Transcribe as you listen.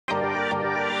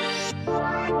All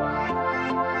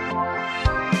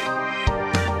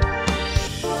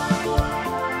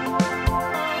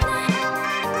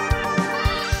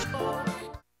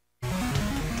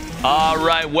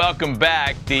right, welcome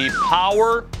back. The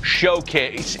Power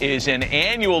Showcase is an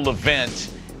annual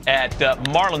event at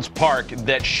Marlins Park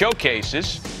that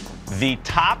showcases the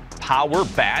top power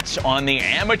bats on the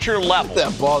amateur level.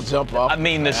 Let that ball jump off. I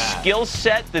mean, the skill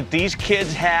set that these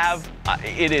kids have,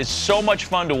 it is so much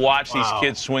fun to watch these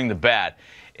kids swing the bat.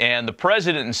 And the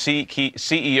president and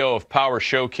CEO of Power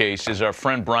Showcase is our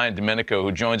friend Brian Domenico,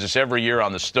 who joins us every year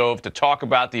on the stove to talk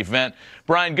about the event.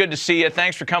 Brian, good to see you.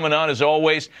 Thanks for coming on, as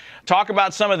always. Talk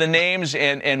about some of the names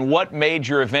and what made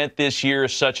your event this year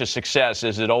such a success,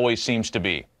 as it always seems to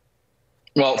be.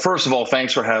 Well, first of all,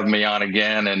 thanks for having me on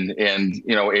again. And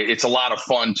you know, it's a lot of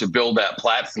fun to build that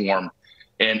platform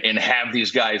and have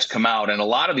these guys come out. And a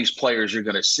lot of these players you're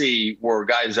going to see were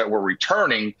guys that were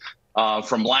returning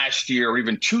from last year or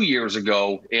even 2 years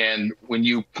ago. And when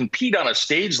you compete on a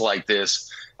stage like this,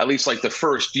 at least like the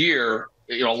first year,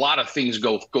 you know, a lot of things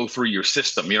go through your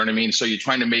system. You know what I mean? So you're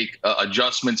trying to make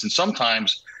adjustments, and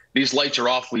sometimes these lights are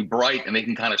awfully bright and they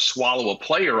can kind of swallow a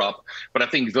player up. But I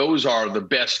think those are the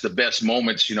best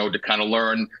moments, you know, to kind of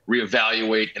learn,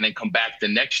 reevaluate, and then come back the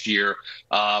next year.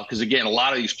 Because again, a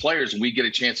lot of these players, when we get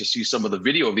a chance to see some of the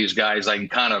video of these guys, I can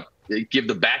kind of give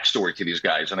the backstory to these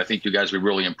guys, and I think you guys will be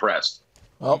really impressed.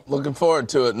 Well, looking forward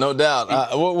to it, no doubt.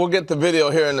 We'll get the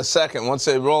video here in a second. Once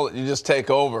they roll it, you just take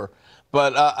over.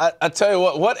 But I tell you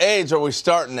what age are we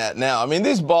starting at now? I mean,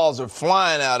 these balls are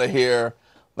flying out of here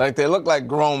like they look like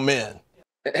grown men.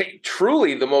 Hey,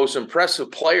 truly the most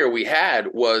impressive player we had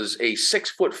was a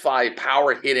 6'5"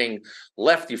 power hitting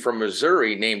lefty from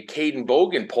Missouri named Caden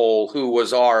Bogenpole, who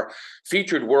was our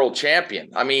featured world champion.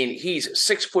 I mean, he's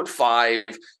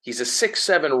 6'5", he's a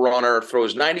 6'7" runner,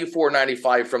 throws 94,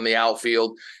 95 from the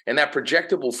outfield, and that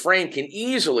projectable frame can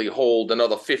easily hold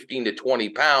another 15 to 20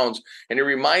 pounds. And it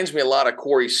reminds me a lot of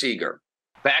Corey Seager.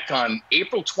 Back on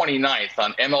April 29th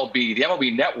on the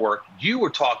MLB Network, you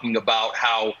were talking about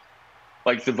how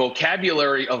like the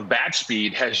vocabulary of bat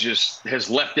speed has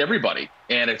left everybody,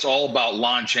 and it's all about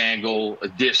launch angle,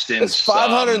 distance. It's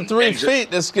 503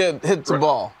 feet this kid hits the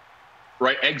ball.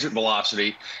 Right, exit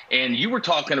velocity. And you were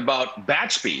talking about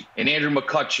bat speed and Andrew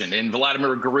McCutchen and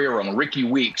Vladimir Guerrero and Ricky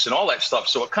Weeks and all that stuff.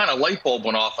 So it kind of light bulb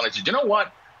went off, and I said, you know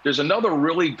what? There's another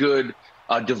really good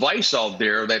device out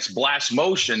there that's Blast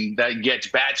Motion that gets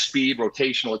bat speed,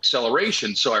 rotational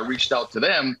acceleration. So I reached out to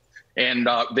them. And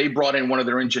they brought in one of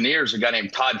their engineers, a guy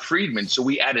named Todd Friedman. So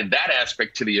we added that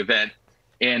aspect to the event.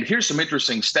 And here's some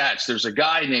interesting stats. There's a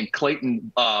guy named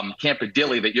Clayton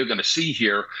Campadilli that you're going to see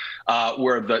here,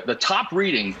 where the top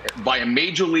reading by a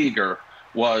major leaguer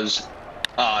was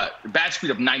bat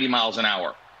speed of 90 miles an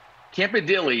hour.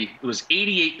 Campadilli was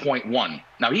 88.1.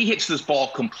 Now, he hits this ball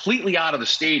completely out of the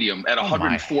stadium at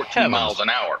 114 miles an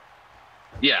hour.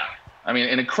 Yeah. I mean,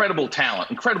 an incredible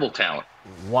talent,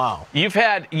 Wow. You've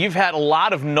had a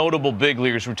lot of notable big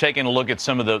leaguers. We're taking a look at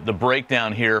some of the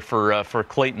breakdown here for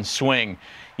Clayton's swing.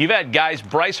 You've had guys,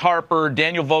 Bryce Harper,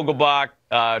 Daniel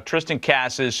Vogelbach, Tristan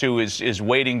Casas, who is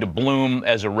waiting to bloom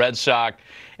as a Red Sox,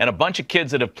 and a bunch of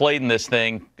kids that have played in this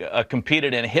thing,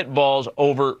 competed and hit balls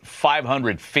over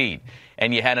 500 feet.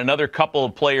 And you had another couple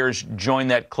of players join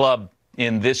that club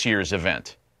in this year's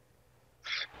event.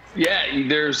 Yeah,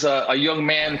 there's a young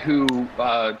man who,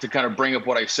 to kind of bring up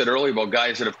what I said earlier about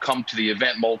guys that have come to the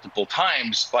event multiple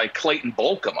times, by Clayton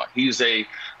Bolkema. He's a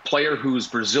player who's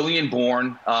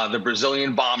Brazilian-born. The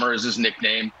Brazilian Bomber is his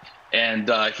nickname.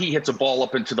 And he hits a ball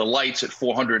up into the lights at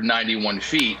 491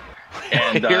 feet.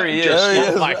 And here he is.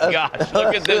 Oh, my gosh.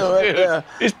 Look at this dude. Yeah.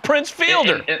 He's Prince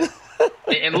Fielder.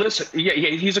 And listen, yeah,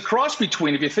 he's a cross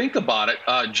between, if you think about it,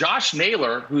 Josh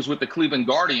Naylor, who's with the Cleveland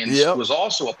Guardians, was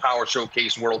also a Power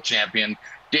Showcase world champion.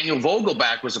 Daniel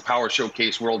Vogelbach was a Power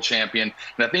Showcase world champion.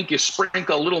 And I think you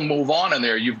sprinkle a little move on in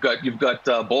there, you've got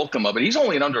Bolkema, but he's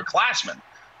only an underclassman.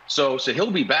 So he'll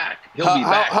be back. He'll be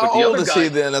back. How old is he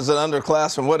then as an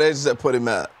underclassman? What age does that put him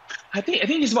at? I think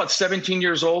he's about 17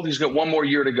 years old. He's got one more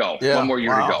year to go. Yeah. One more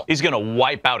year to go. He's going to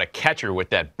wipe out a catcher with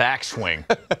that backswing.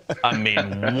 I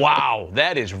mean, wow,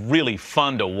 that is really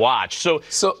fun to watch. So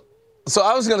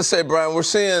I was going to say, Brian, we're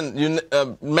seeing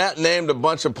Matt named a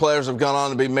bunch of players have gone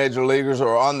on to be major leaguers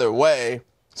or on their way.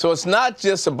 So it's not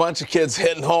just a bunch of kids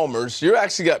hitting homers. You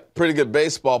actually got pretty good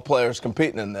baseball players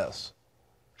competing in this.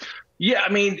 Yeah,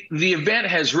 I mean, the event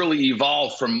has really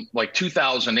evolved from like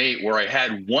 2008, where I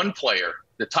had one player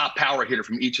the top power hitter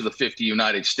from each of the 50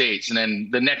 United States. And then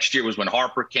the next year was when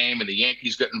Harper came and the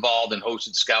Yankees got involved and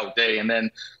hosted Scout Day. And then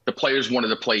the players wanted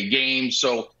to play games.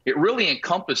 So it really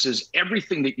encompasses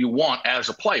everything that you want as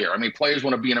a player. I mean, players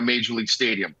want to be in a major league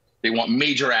stadium. They want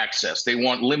major access. They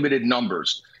want limited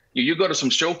numbers. You go to some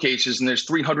showcases and there's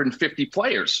 350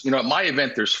 players. At my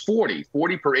event, there's 40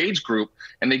 per age group,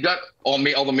 and they got all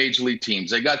the major league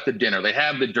teams. They got the dinner. They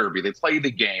have the derby. They play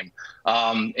the game.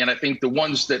 And I think the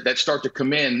ones that start to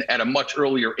come in at a much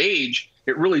earlier age,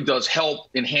 it really does help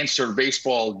enhance their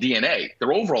baseball DNA,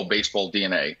 their overall baseball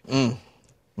DNA.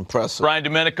 Impressive. Brian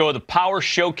Domenico, the Power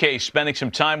Showcase, spending some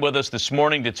time with us this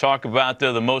morning to talk about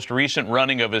the most recent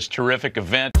running of his terrific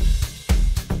event.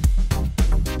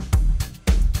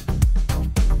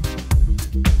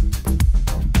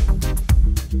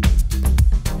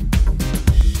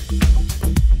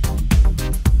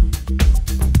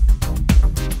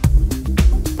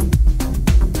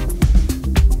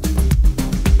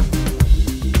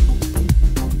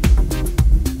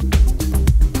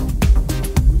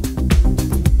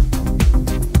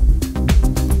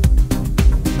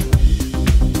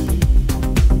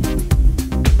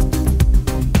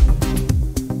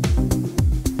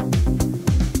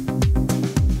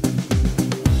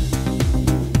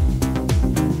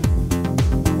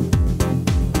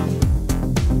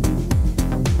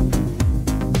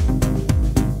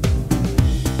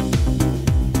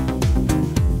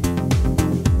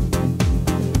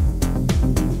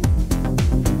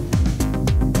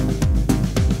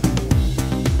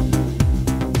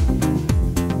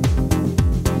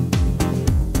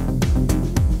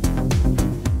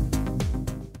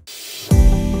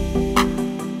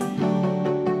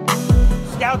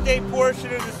 Scout Day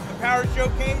portion of this is the Power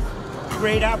Showcase.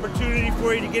 Great opportunity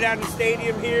for you to get out in the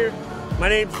stadium here. My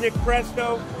name's Nick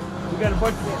Presto. We got a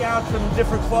bunch of scouts from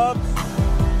different clubs.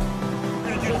 We're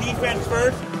gonna do defense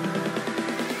first.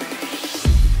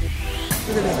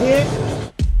 We're gonna hit.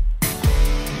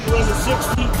 Run the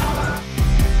 60.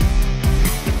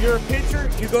 If you're a pitcher,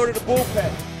 you go to the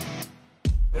bullpen.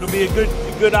 It'll be a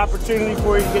good opportunity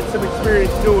for you to get some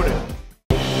experience doing it.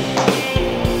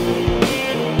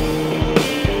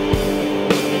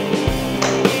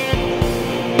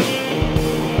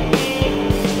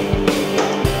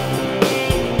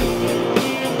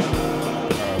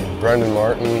 Brenden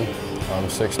Martin, I'm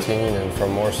 16 and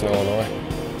from Morrison, Illinois.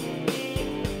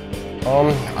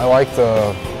 I like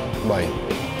the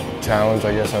challenge,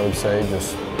 I guess I would say.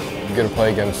 Just get to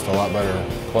play against a lot better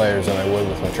players than I would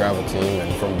with my travel team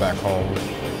and from back home.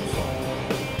 So.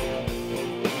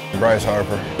 Bryce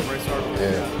Harper. Bryce Harper?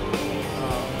 Yeah.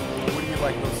 What do you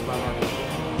like most about Harper?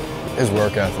 His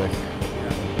work ethic.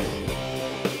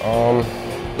 Yeah.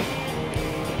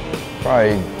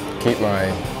 Probably keep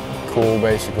my cool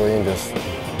basically and just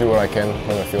do what I can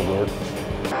when I field work.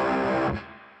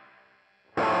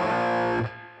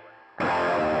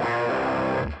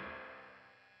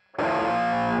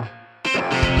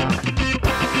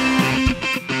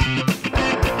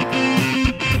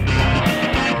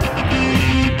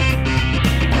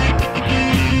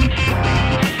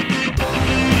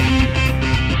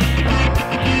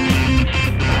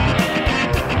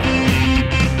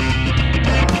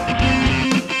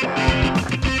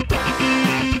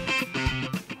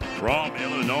 From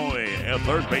Illinois, a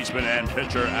third baseman and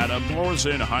pitcher at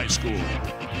Morrison High School.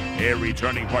 A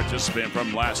returning participant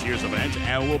from last year's event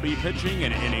and will be pitching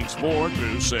in innings 4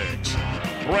 through 6.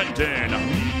 Brenden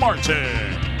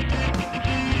Martin.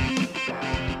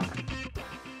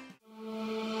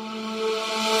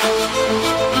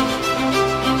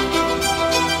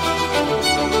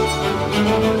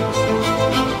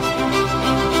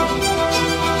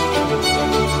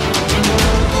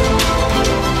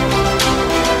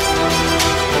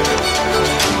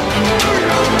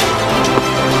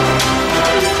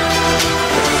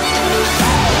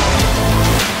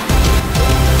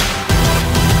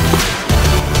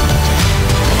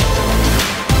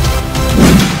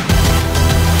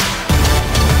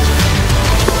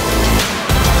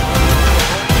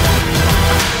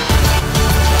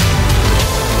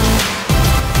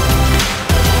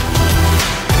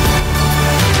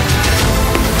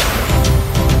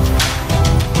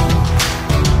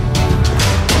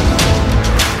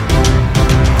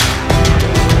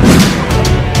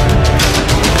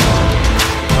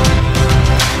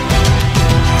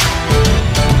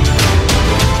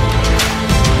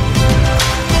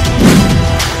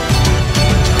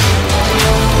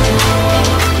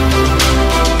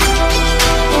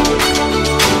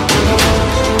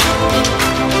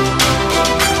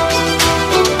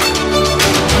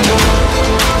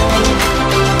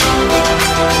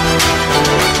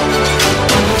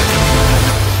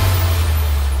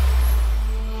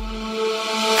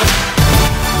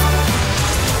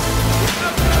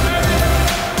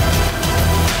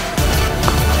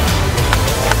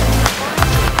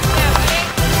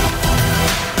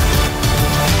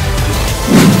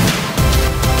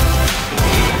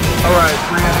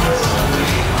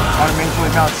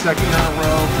 second year in a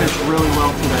row, pitched really well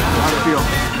today. How do you feel?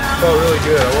 Felt really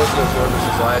good. I wasn't as nervous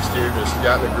as last year. Just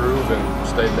got in the groove and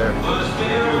stayed there.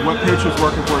 What pitch was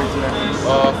working for you today?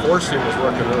 Four seam was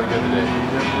working really good today.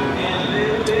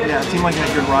 Yeah, it seemed like you had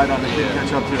a good ride on it. Didn't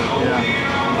catch up to it. Yeah.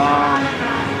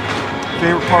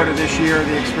 Favorite part of this year,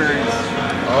 the experience?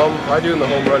 I do in the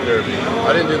home run derby.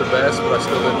 I didn't do the best, but I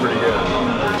still did pretty good.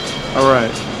 All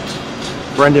right.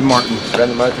 Brenden Martin.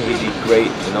 Brenden Martin, he did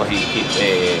great. You know, he hit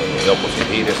the opposite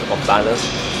hitters off balance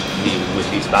with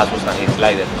his fastballs and his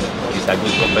slider. He's a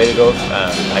good competitor.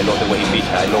 I love the way he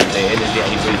pitched. I love the energy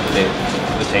he brings to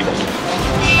the table.